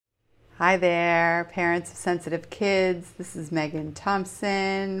Hi there, parents of sensitive kids. This is Megan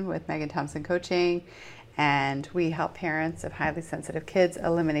Thompson with Megan Thompson Coaching, and we help parents of highly sensitive kids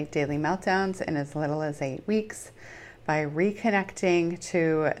eliminate daily meltdowns in as little as 8 weeks by reconnecting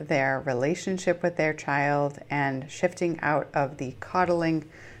to their relationship with their child and shifting out of the coddling,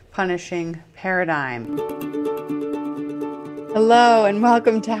 punishing paradigm. Hello, and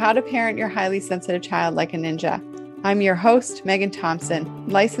welcome to How to Parent Your Highly Sensitive Child Like a Ninja. I'm your host, Megan Thompson,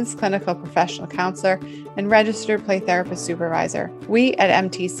 licensed clinical professional counselor and registered play therapist supervisor. We at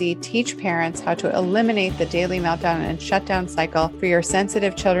MTC teach parents how to eliminate the daily meltdown and shutdown cycle for your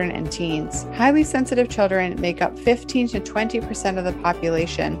sensitive children and teens. Highly sensitive children make up 15 to 20% of the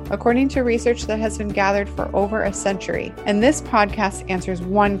population, according to research that has been gathered for over a century. And this podcast answers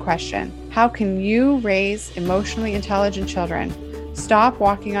one question: how can you raise emotionally intelligent children, stop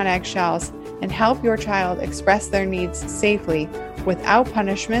walking on eggshells, and help your child express their needs safely without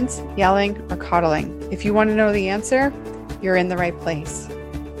punishments, yelling, or coddling? If you want to know the answer, you're in the right place.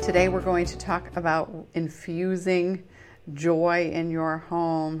 Today we're going to talk about infusing joy in your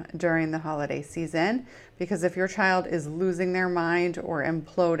home during the holiday season, because if your child is losing their mind or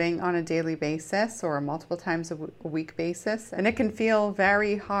imploding on a daily basis or multiple times a week basis, and it can feel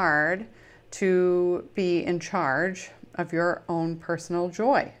very hard to be in charge of your own personal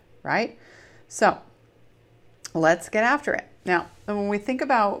joy, right? So let's get after it. Now, when we think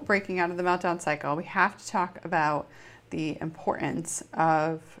about breaking out of the meltdown cycle, we have to talk about the importance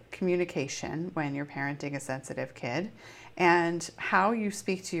of communication when you're parenting a sensitive kid, and how you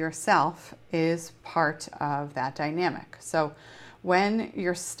speak to yourself is part of that dynamic. So when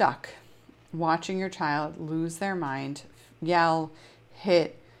you're stuck watching your child lose their mind, yell,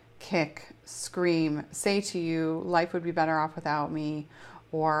 hit, kick, scream, say to you, life would be better off without me,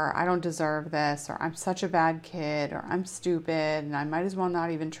 or I don't deserve this, or I'm such a bad kid, or I'm stupid and I might as well not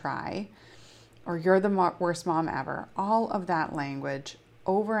even try, or you're the worst mom ever. All of that language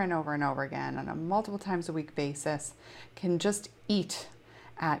over and over and over again on a multiple times a week basis can just eat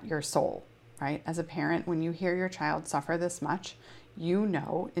at your soul, right? As a parent, when you hear your child suffer this much, you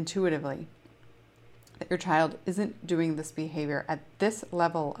know intuitively that your child isn't doing this behavior at this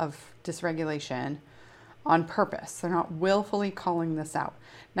level of dysregulation on purpose. They're not willfully calling this out.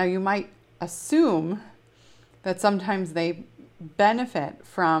 Now, you might assume that sometimes they benefit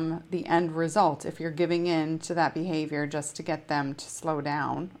from the end result if you're giving in to that behavior just to get them to slow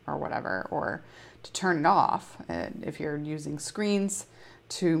down or whatever, or to turn it off. If you're using screens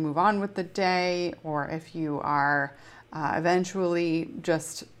to move on with the day, or if you are eventually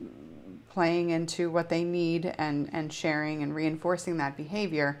just playing into what they need and sharing and reinforcing that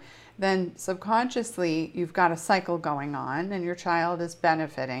behavior, then subconsciously you've got a cycle going on and your child is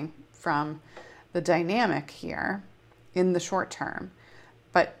benefiting from the dynamic here in the short term.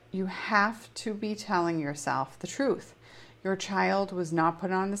 But you have to be telling yourself the truth. Your child was not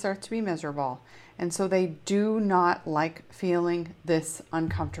put on this earth to be miserable, and so they do not like feeling this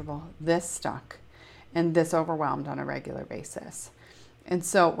uncomfortable, this stuck, and this overwhelmed on a regular basis. And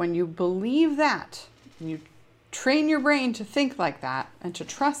so when you believe that, and you train your brain to think like that and to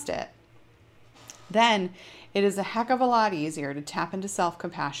trust it, then it is a heck of a lot easier to tap into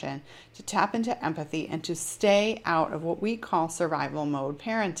self-compassion, to tap into empathy, and to stay out of what we call survival mode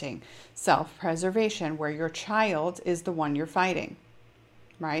parenting, self-preservation, where your child is the one you're fighting,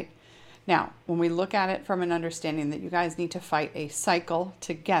 right? Now, when we look at it from an understanding that you guys need to fight a cycle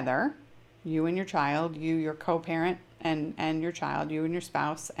together, you and your child, you, your co-parent, and your child, you and your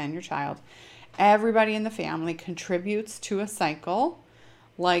spouse and your child, everybody in the family contributes to a cycle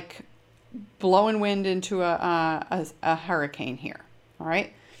like blowing wind into a hurricane here. All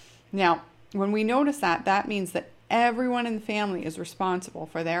right. Now, when we notice that, that means that everyone in the family is responsible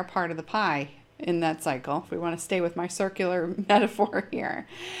for their part of the pie in that cycle, if we want to stay with my circular metaphor here.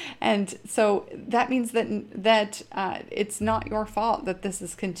 And so that means that it's not your fault that this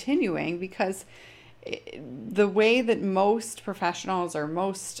is continuing, because the way that most professionals or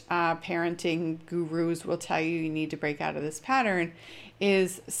most parenting gurus will tell you need to break out of this pattern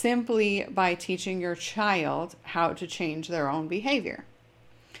is simply by teaching your child how to change their own behavior.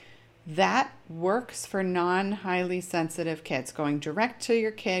 That works for non-highly sensitive kids. Going direct to your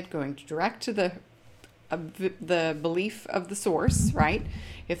kid, going direct to the belief of the source, right?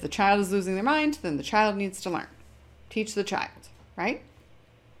 If the child is losing their mind, then the child needs to learn. Teach the child, right?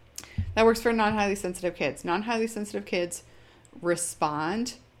 That works for non-highly sensitive kids. Non-highly sensitive kids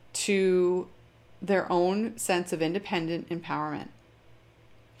respond to their own sense of independent empowerment.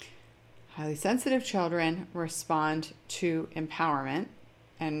 Highly sensitive children respond to empowerment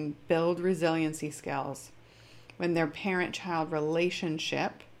and build resiliency skills when their parent-child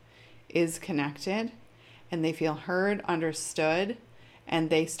relationship is connected and they feel heard, understood, and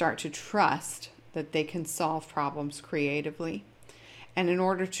they start to trust that they can solve problems creatively. And in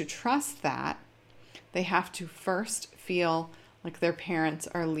order to trust that, they have to first feel like their parents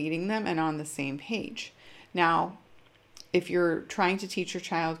are leading them and on the same page. Now, if you're trying to teach your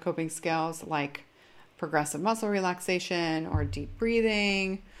child coping skills like progressive muscle relaxation or deep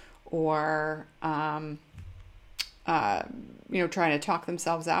breathing, or trying to talk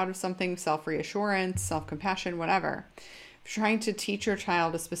themselves out of something, self-reassurance, self-compassion, whatever. If you're trying to teach your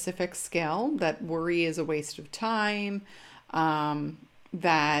child a specific skill, that worry is a waste of time,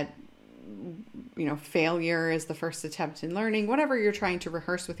 that failure is the first attempt in learning, whatever you're trying to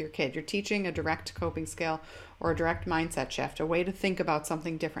rehearse with your kid, you're teaching a direct coping skill or a direct mindset shift, a way to think about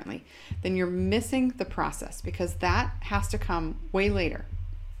something differently, then you're missing the process, because that has to come way later.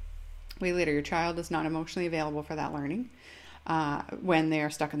 Way later. Your child is not emotionally available for that learning when they are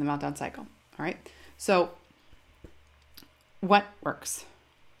stuck in the meltdown cycle. All right. So what works?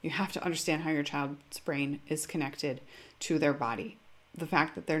 You have to understand how your child's brain is connected to their body. The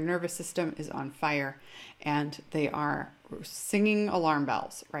fact that their nervous system is on fire and they are singing alarm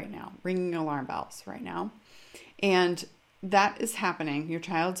bells right now, ringing alarm bells right now. And that is happening. Your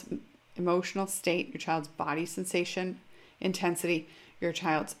child's emotional state, your child's body sensation intensity, your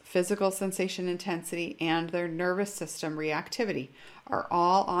child's physical sensation intensity, and their nervous system reactivity are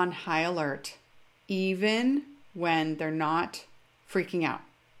all on high alert, even when they're not freaking out.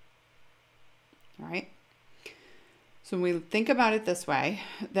 All right. So when we think about it this way,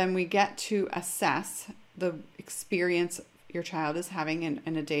 then we get to assess the experience your child is having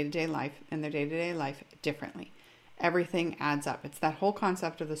in a day-to-day life, in their day-to-day life differently. Everything adds up. It's that whole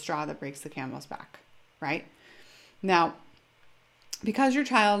concept of the straw that breaks the camel's back, right? Now, because your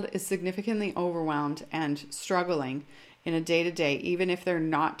child is significantly overwhelmed and struggling in a day-to-day, even if they're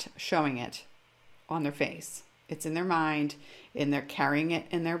not showing it on their face, it's in their mind, and they're carrying it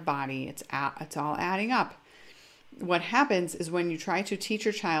in their body, it's all adding up. What happens is when you try to teach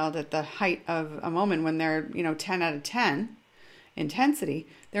your child at the height of a moment when they're, 10 out of 10 intensity,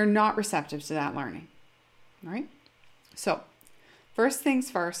 they're not receptive to that learning. All right? So first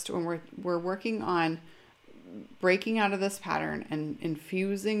things first, when we're working on breaking out of this pattern and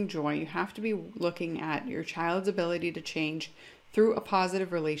infusing joy, you have to be looking at your child's ability to change through a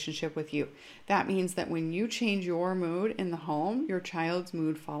positive relationship with you. That means that when you change your mood in the home, your child's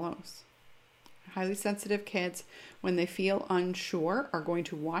mood follows. Highly sensitive kids, when they feel unsure, are going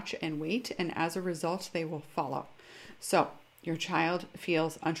to watch and wait, and as a result, they will follow. So your child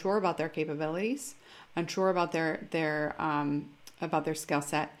feels unsure about their capabilities, unsure about their skill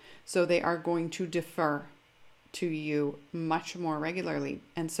set, so they are going to defer to you much more regularly.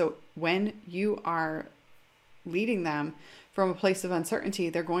 And so when you are leading them from a place of uncertainty,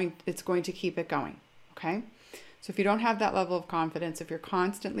 it's going to keep it going. Okay. So if you don't have that level of confidence, if you're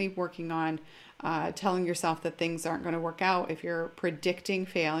constantly working on telling yourself that things aren't going to work out, if you're predicting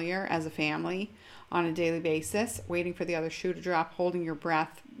failure as a family on a daily basis, waiting for the other shoe to drop, holding your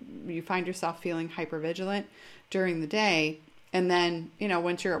breath, you find yourself feeling hypervigilant during the day. And then,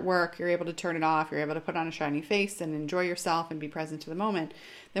 once you're at work, you're able to turn it off, you're able to put on a shiny face and enjoy yourself and be present to the moment.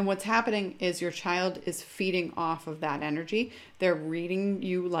 Then what's happening is your child is feeding off of that energy. They're reading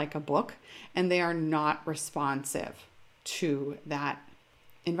you like a book, and they are not responsive to that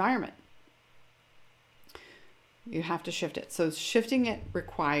environment. You have to shift it. So shifting it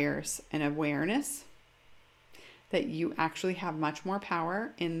requires an awareness that you actually have much more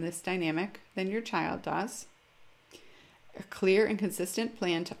power in this dynamic than your child does. A clear and consistent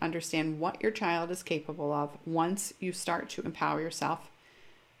plan to understand what your child is capable of. Once you start to empower yourself,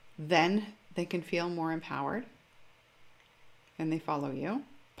 then they can feel more empowered and they follow you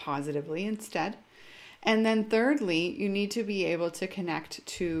positively instead. And then thirdly, you need to be able to connect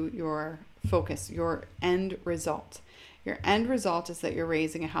to your focus, your end result. Your end result is that you're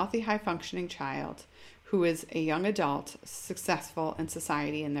raising a healthy, high-functioning child who is a young adult, successful in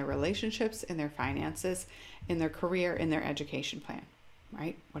society, in their relationships, in their finances, in their career, in their education plan,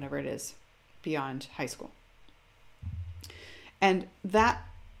 right? Whatever it is beyond high school. And that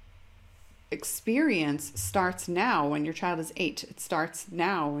experience starts now when your child is 8. It starts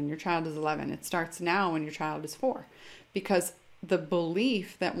now when your child is 11. It starts now when your child is 4. Because the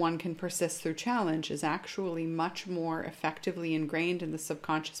belief that one can persist through challenge is actually much more effectively ingrained in the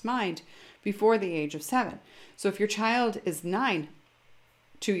subconscious mind before the age of 7. So if your child is 9,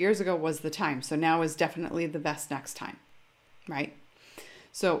 2 years ago was the time. So now is definitely the best next time, right?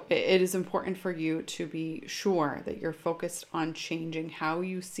 So it is important for you to be sure that you're focused on changing how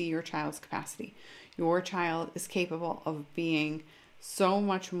you see your child's capacity. Your child is capable of being so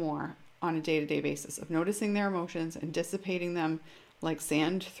much more on a day-to-day basis of noticing their emotions and dissipating them like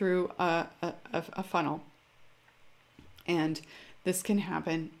sand through a funnel. And this can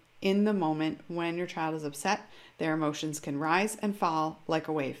happen in the moment when your child is upset. Their emotions can rise and fall like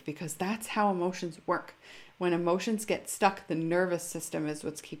a wave, because that's how emotions work. When emotions get stuck, the nervous system is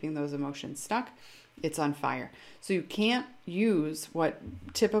what's keeping those emotions stuck. It's on fire. So you can't use what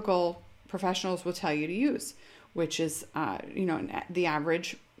typical professionals will tell you to use, which is, the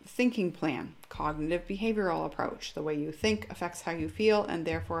average thinking plan, cognitive behavioral approach. The way you think affects how you feel and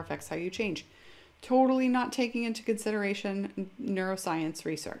therefore affects how you change. Totally not taking into consideration neuroscience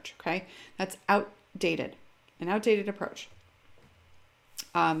research, okay? That's outdated, an outdated approach.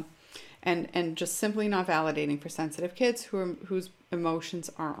 And just simply not validating for sensitive kids whose emotions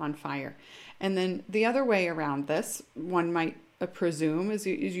are on fire. And then the other way around this, one might presume, is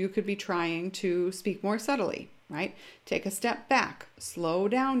you could be trying to speak more subtly, right? Take a step back, slow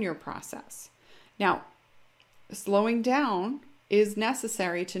down your process. Now, slowing down is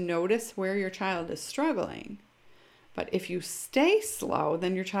necessary to notice where your child is struggling. But if you stay slow,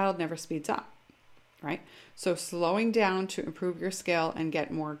 then your child never speeds up, right? So slowing down to improve your skill and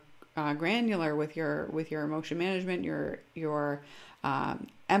get more granular with your emotion management, your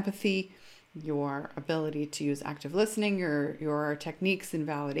empathy, your ability to use active listening, your techniques in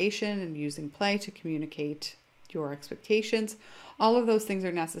validation and using play to communicate your expectations. All of those things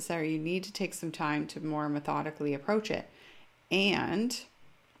are necessary. You need to take some time to more methodically approach it. And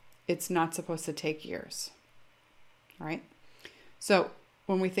it's not supposed to take years, right? So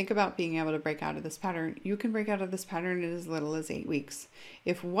when we think about being able to break out of this pattern, you can break out of this pattern in as little as 8 weeks.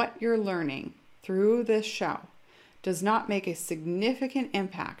 If what you're learning through this show does not make a significant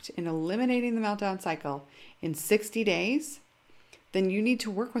impact in eliminating the meltdown cycle in 60 days, then you need to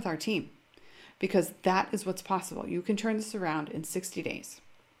work with our team, because that is what's possible. You can turn this around in 60 days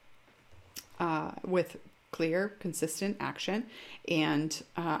with clear, consistent action and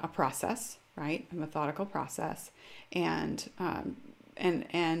a process, right? A methodical process, and the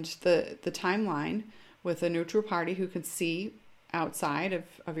timeline with a neutral party who can see outside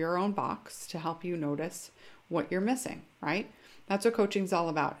of your own box to help you notice what you're missing, right? That's what coaching is all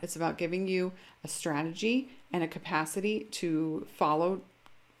about. It's about giving you a strategy and a capacity to follow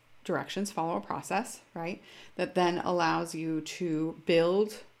directions, follow a process, right? That then allows you to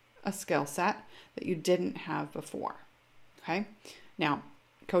build a skill set that you didn't have before, okay? Now,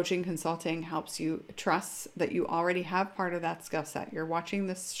 coaching, consulting helps you trust that you already have part of that skill set. You're watching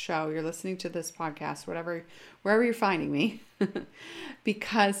this show, you're listening to this podcast, wherever you're finding me,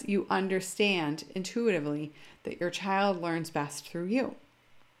 because you understand intuitively that your child learns best through you.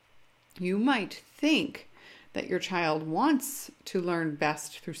 You might think that your child wants to learn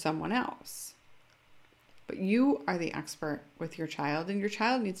best through someone else, but you are the expert with your child, and your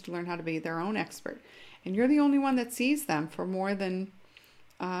child needs to learn how to be their own expert. And you're the only one that sees them for more than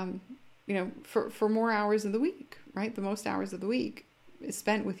for more hours of the week, right? The most hours of the week is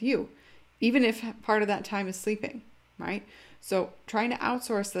spent with you, even if part of that time is sleeping, right? So trying to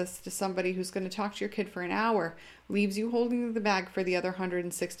outsource this to somebody who's going to talk to your kid for an hour leaves you holding the bag for the other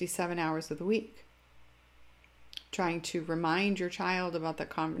 167 hours of the week. Trying to remind your child about the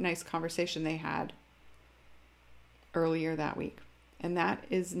nice conversation they had earlier that week. And that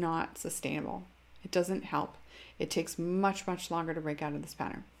is not sustainable. It doesn't help. It takes much, much longer to break out of this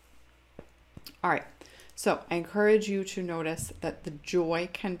pattern. All right. So I encourage you to notice that the joy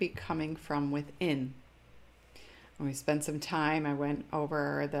can be coming from within. When we spent some time, I went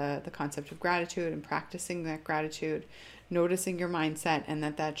over the concept of gratitude and practicing that gratitude, noticing your mindset, and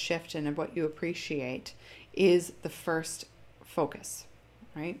that shift in what you appreciate is the first focus,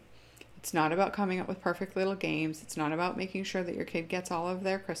 right? It's not about coming up with perfect little games. It's not about making sure that your kid gets all of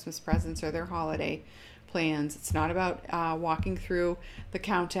their Christmas presents or their holiday plans. It's not about walking through the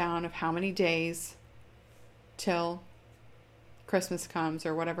countdown of how many days till Christmas comes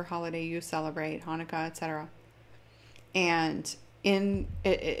or whatever holiday you celebrate, Hanukkah, etc. And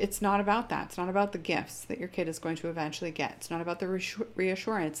it's not about that. It's not about the gifts that your kid is going to eventually get. It's not about the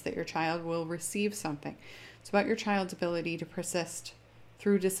reassurance that your child will receive something. It's about your child's ability to persist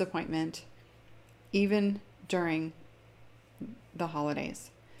through disappointment, even during the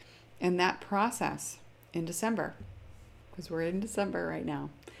holidays. And that process in December, because we're in December right now,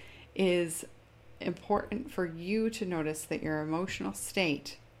 is important for you to notice that your emotional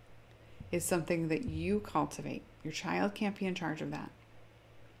state is something that you cultivate. Your child can't be in charge of that.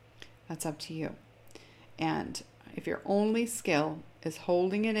 That's up to you. And if your only skill is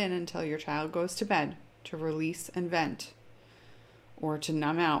holding it in until your child goes to bed to release and vent or to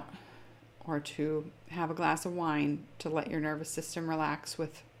numb out, or to have a glass of wine to let your nervous system relax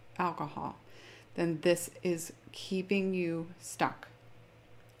with alcohol, then this is keeping you stuck.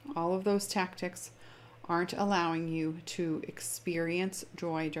 All of those tactics aren't allowing you to experience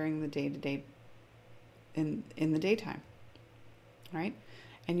joy during the day-to-day in the daytime, right?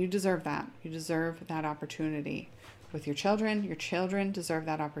 And you deserve that. You deserve that opportunity with your children. Your children deserve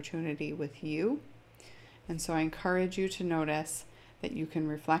that opportunity with you. And so I encourage you to notice that you can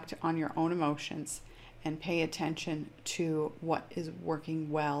reflect on your own emotions and pay attention to what is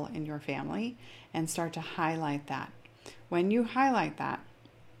working well in your family and start to highlight that. When you highlight that,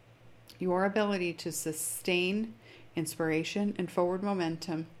 your ability to sustain inspiration and forward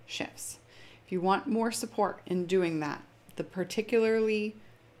momentum shifts. If you want more support in doing that, the particularly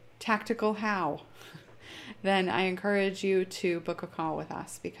tactical how, then I encourage you to book a call with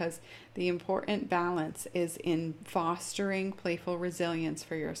us, because the important balance is in fostering playful resilience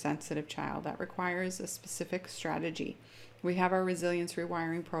for your sensitive child. That requires a specific strategy. We have our resilience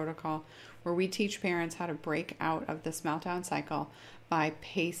rewiring protocol where we teach parents how to break out of this meltdown cycle by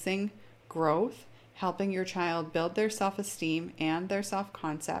pacing growth, helping your child build their self-esteem and their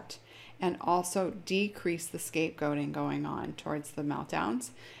self-concept, and also decrease the scapegoating going on towards the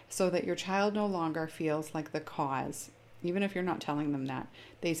meltdowns so that your child no longer feels like the cause. Even if you're not telling them that,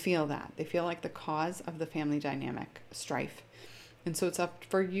 they feel that. They feel like the cause of the family dynamic strife. And so it's up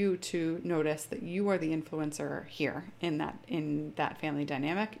for you to notice that you are the influencer here in that family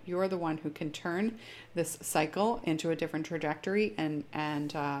dynamic. You're the one who can turn this cycle into a different trajectory and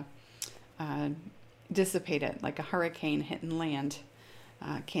dissipate it like a hurricane hitting land.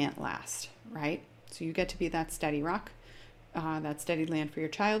 Can't last, right? So you get to be that steady rock, that steady land for your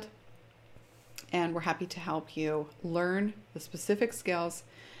child. And we're happy to help you learn the specific skills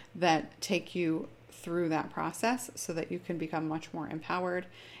that take you through that process so that you can become much more empowered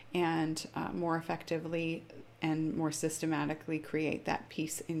and more effectively and more systematically create that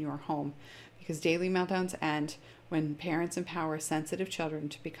peace in your home. Because daily meltdowns end when parents empower sensitive children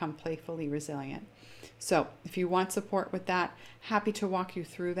to become playfully resilient. So if you want support with that, happy to walk you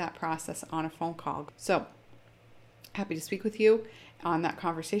through that process on a phone call. So happy to speak with you. On that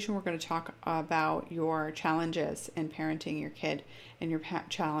conversation, we're going to talk about your challenges in parenting your kid and your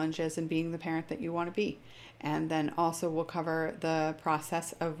challenges in being the parent that you want to be. And then also we'll cover the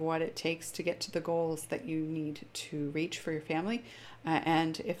process of what it takes to get to the goals that you need to reach for your family.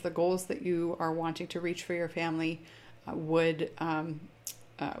 And if the goals that you are wanting to reach for your family would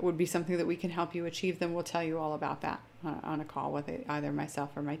be something that we can help you achieve, then we'll tell you all about that on a call with either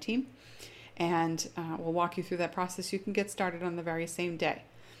myself or my team. And we'll walk you through that process. You can get started on the very same day.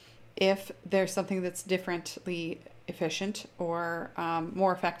 If there's something that's differently efficient or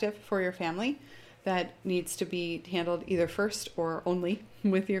more effective for your family that needs to be handled either first or only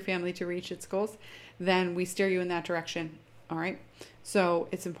with your family to reach its goals, then we steer you in that direction. All right. So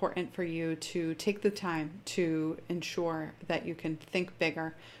it's important for you to take the time to ensure that you can think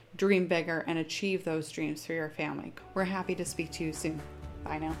bigger, dream bigger, and achieve those dreams for your family. We're happy to speak to you soon.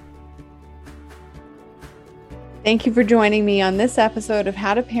 Bye now. Thank you for joining me on this episode of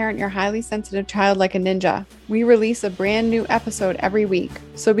How to Parent Your Highly Sensitive Child Like a Ninja. We release a brand new episode every week,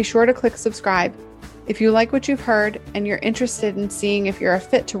 so be sure to click subscribe. If you like what you've heard and you're interested in seeing if you're a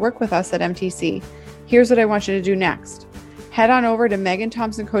fit to work with us at MTC, here's what I want you to do next. Head on over to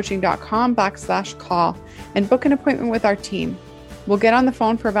meganthompsoncoaching.com/call and book an appointment with our team. We'll get on the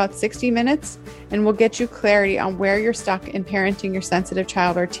phone for about 60 minutes and we'll get you clarity on where you're stuck in parenting your sensitive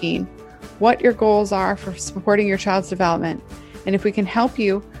child or teen, what your goals are for supporting your child's development. And if we can help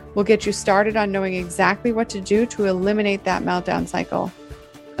you, we'll get you started on knowing exactly what to do to eliminate that meltdown cycle.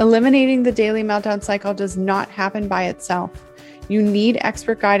 Eliminating the daily meltdown cycle does not happen by itself. You need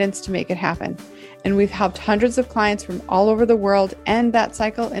expert guidance to make it happen. And we've helped hundreds of clients from all over the world end that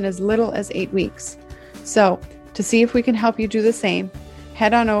cycle in as little as 8 weeks. So to see if we can help you do the same,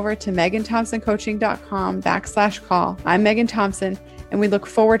 head on over to meganthompsoncoaching.com/call. I'm Megan Thompson, and we look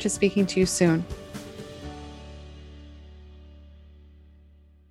forward to speaking to you soon.